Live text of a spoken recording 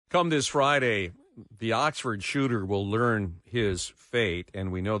Come this Friday, the Oxford shooter will learn his fate, and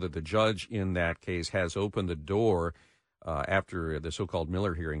we know that the judge in that case has opened the door after the so-called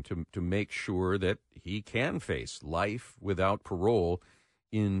Miller hearing to make sure that he can face life without parole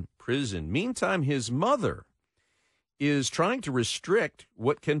in prison. Meantime, his mother is trying to restrict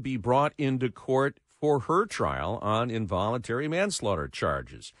what can be brought into court for her trial on involuntary manslaughter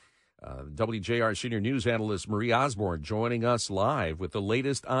charges. WJR Senior News Analyst Marie Osborne joining us live with the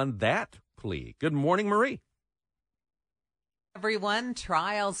latest on that plea. Good morning, Marie. Everyone,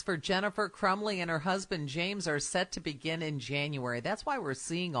 trials for Jennifer Crumbley and her husband James are set to begin in January. That's why we're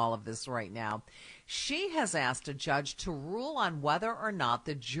seeing all of this right now. She has asked a judge to rule on whether or not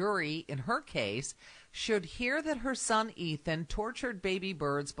the jury, in her case, should hear that her son Ethan tortured baby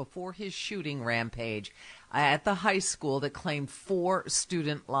birds before his shooting rampage at the high school that claimed 4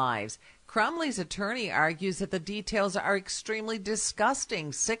 student lives. Crumbley's attorney argues that the details are extremely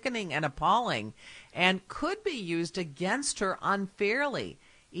disgusting, sickening, and appalling, and could be used against her unfairly.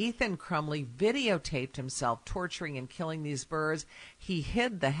 Ethan Crumbley videotaped himself torturing and killing these birds. He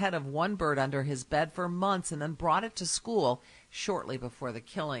hid the head of one bird under his bed for months and then brought it to school shortly before the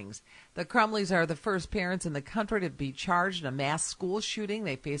killings. The Crumbleys are the first parents in the country to be charged in a mass school shooting.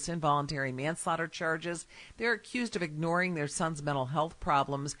 They face involuntary manslaughter charges. They're accused of ignoring their son's mental health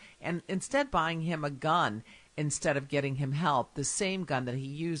problems and instead buying him a gun instead of getting him help, the same gun that he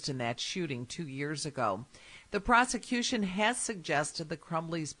used in that shooting 2 years ago. The prosecution has suggested the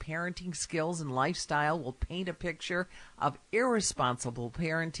Crumbleys' parenting skills and lifestyle will paint a picture of irresponsible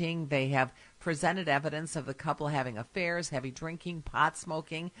parenting. They have presented evidence of the couple having affairs, heavy drinking, pot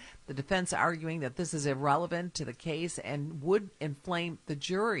smoking. The defense arguing that this is irrelevant to the case and would inflame the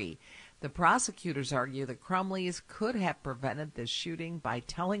jury. The prosecutors argue the Crumbleys could have prevented this shooting by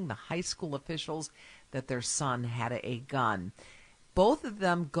telling the high school officials that their son had a gun. Both of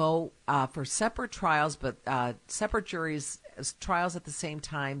them go for separate trials, but separate juries, trials at the same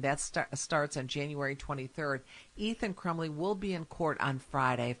time. That starts on January 23rd. Ethan Crumbley will be in court on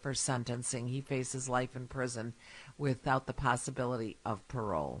Friday for sentencing. He faces life in prison without the possibility of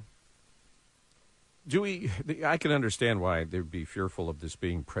parole. I can understand why they'd be fearful of this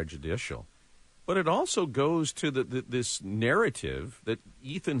being prejudicial, but it also goes to this narrative that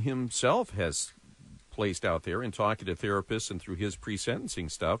Ethan himself has placed out there in talking to therapists and through his pre-sentencing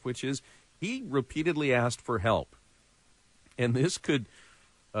stuff, which is he repeatedly asked for help. And this could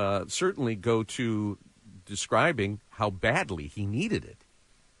certainly go to describing how badly he needed it.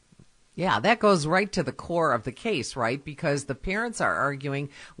 Yeah, that goes right to the core of the case, right? Because the parents are arguing,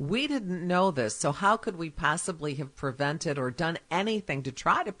 we didn't know this, so how could we possibly have prevented or done anything to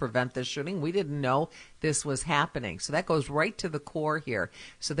try to prevent this shooting? We didn't know this was happening. So that goes right to the core here.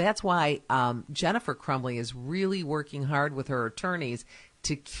 So that's why Jennifer Crumbley is really working hard with her attorneys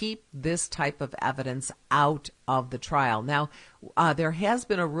to keep this type of evidence out of the trial. Now, there has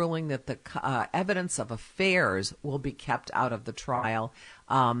been a ruling that the evidence of affairs will be kept out of the trial.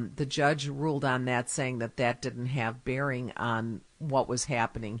 The judge ruled on that, saying that that didn't have bearing on what was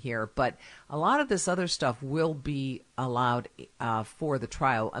happening here. But a lot of this other stuff will be allowed for the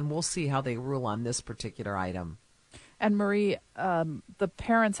trial, and we'll see how they rule on this particular item. And Marie, the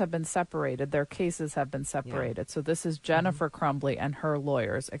parents have been separated. Their cases have been separated. Yeah. So this is Jennifer Crumbley and her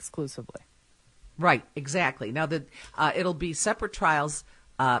lawyers exclusively. Right, exactly. Now, it'll be separate trials,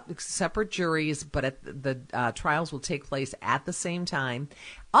 separate juries, but the trials will take place at the same time.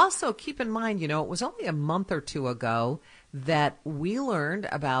 Also, keep in mind, it was only a month or two ago that we learned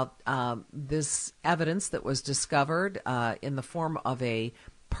about this evidence that was discovered in the form of a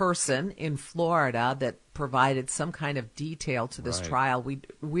person in Florida that provided some kind of detail to this trial. We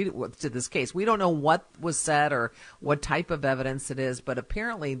to this case. We don't know what was said or what type of evidence it is, but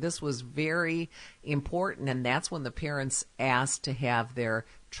apparently this was very important, and that's when the parents asked to have their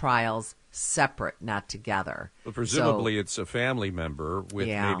trials separate, not together. But presumably it's a family member with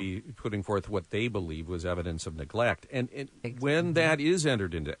maybe putting forth what they believe was evidence of neglect. And when that is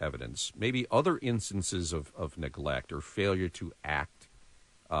entered into evidence, maybe other instances of neglect or failure to act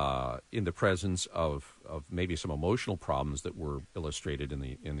in the presence of maybe some emotional problems that were illustrated in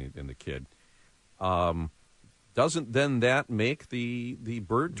the kid, doesn't then that make the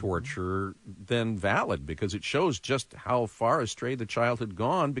bird torture then valid, because it shows just how far astray the child had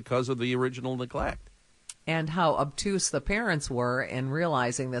gone because of the original neglect? And how obtuse the parents were in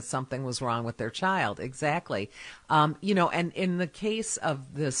realizing that something was wrong with their child. Exactly. And in the case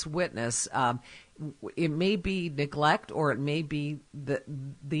of this witness, it may be neglect or it may be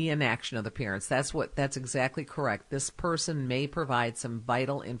the inaction of the parents. That's exactly correct. This person may provide some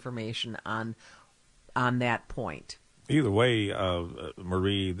vital information on that point. Either way,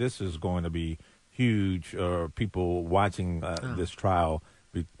 Marie, this is going to be huge. People watching this trial,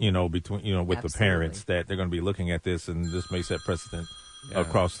 with Absolutely. the parents, that they're going to be looking at this, and this may set precedent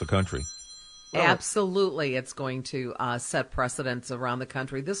across the country. Absolutely, it's going to set precedents around the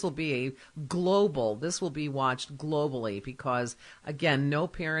country. This will be this will be watched globally because, again, no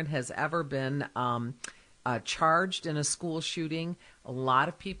parent has ever been charged in a school shooting. A lot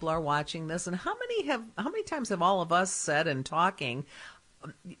of people are watching this, and how many times have all of us said in talking,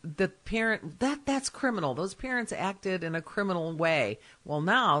 the parent that's criminal. Those parents acted in a criminal way. Well,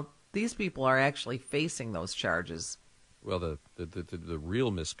 now these people are actually facing those charges. Well, the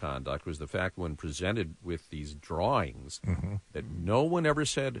real misconduct was the fact when presented with these drawings that no one ever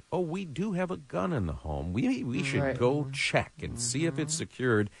said, "Oh, we do have a gun in the home. We should go check and see if it's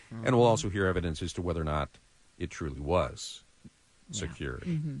secured." And we'll also hear evidence as to whether or not it truly was secured.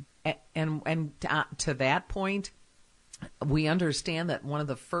 And to that point, we understand that one of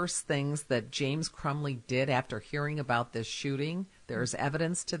the first things that James Crumbley did after hearing about this shooting, there's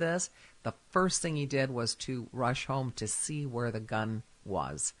evidence to this, the first thing he did was to rush home to see where the gun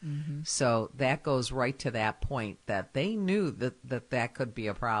was. So that goes right to that point that they knew that could be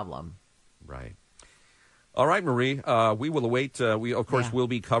a problem. Right. All right, Marie, we will await. We, of course, will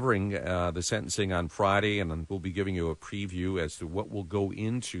be covering the sentencing on Friday, and then we'll be giving you a preview as to what will go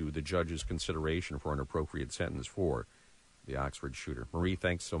into the judge's consideration for an appropriate sentence for the Oxford shooter. Marie,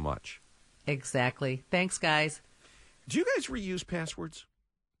 thanks so much. Exactly. Thanks, guys. Do you guys reuse passwords?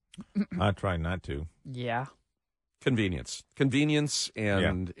 I try not to. Yeah. Convenience,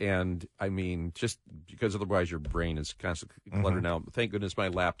 and I mean, just because otherwise your brain is constantly cluttered. Now, thank goodness my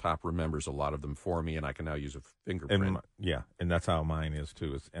laptop remembers a lot of them for me, and I can now use a fingerprint. And that's how mine is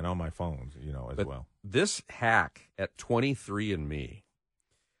too. And on my phones, as well. This hack at 23andMe,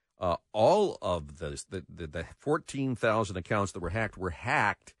 all of the 14,000 accounts that were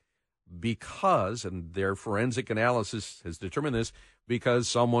hacked because, and their forensic analysis has determined this, because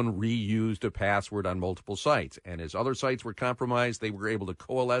someone reused a password on multiple sites. And as other sites were compromised, they were able to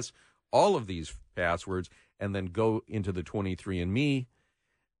coalesce all of these passwords and then go into the 23andMe.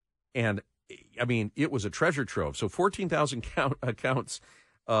 And, I mean, it was a treasure trove. So 14,000 accounts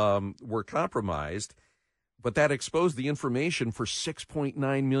were compromised, but that exposed the information for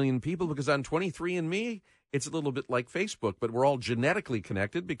 6.9 million people, because on 23andMe, it's a little bit like Facebook, but we're all genetically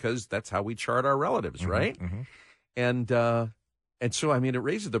connected because that's how we chart our relatives, right? And so, I mean, it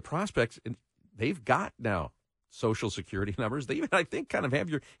raises the prospects. And they've got now Social Security numbers. They even, I think, kind of have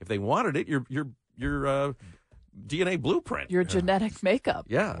if they wanted it, your DNA blueprint. Your genetic makeup.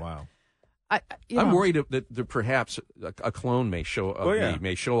 Yeah. Wow. I'm worried that perhaps a clone may show up.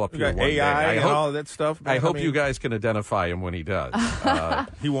 May show up here one day. AI and all of that stuff. I hope you guys can identify him when he does.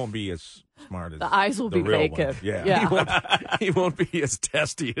 He won't be as smart as the eyes will be vacant. Yeah. He won't be as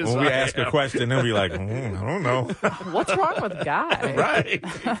testy as when we ask a question, he'll be like, I don't know. What's wrong with Guy? Right.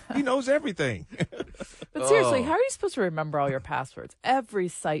 He knows everything. But seriously, how are you supposed to remember all your passwords? Every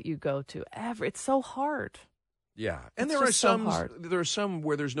site you go to, it's so hard. Yeah, and It's there are just so some. hard. There are some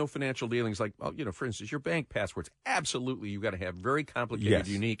where there's no financial dealings. Like, for instance, your bank passwords. Absolutely, you got to have very complicated,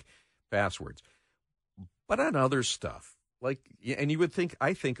 unique passwords. But on other stuff, like, and you would think,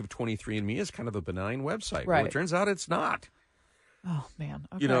 I think of 23andMe as kind of a benign website. Right. Well, it turns out it's not. Oh man,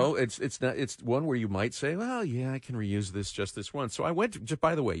 okay. It's not. It's one where you might say, well, yeah, I can reuse this just this once. So I went to, just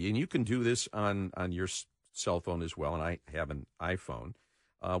by the way, and you can do this on your cell phone as well. And I have an iPhone.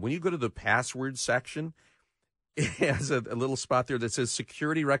 When you go to the password section, it has a little spot there that says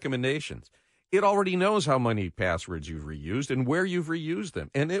security recommendations. It already knows how many passwords you've reused and where you've reused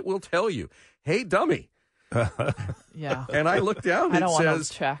them. And it will tell you, hey, dummy. Yeah. And I look down, and it says,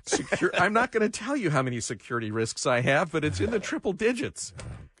 check. I'm not going to tell you how many security risks I have, but it's in the triple digits. Oh,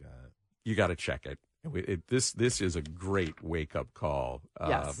 God. You got to check it. This is a great wake-up call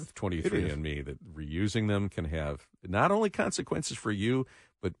with 23andMe, that reusing them can have not only consequences for you,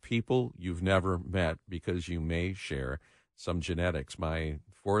 but people you've never met, because you may share some genetics. My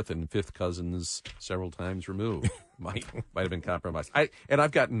fourth and fifth cousins, several times removed, might have been compromised.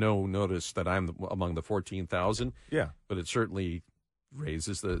 I've got no notice that I'm among the 14,000. Yeah, but it certainly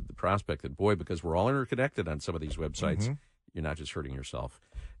raises the prospect that, boy, because we're all interconnected on some of these websites, you're not just hurting yourself,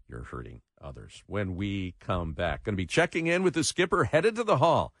 you're hurting others. When we come back, going to be checking in with the skipper headed to the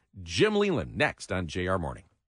hall. Jim Leland next on JR Morning.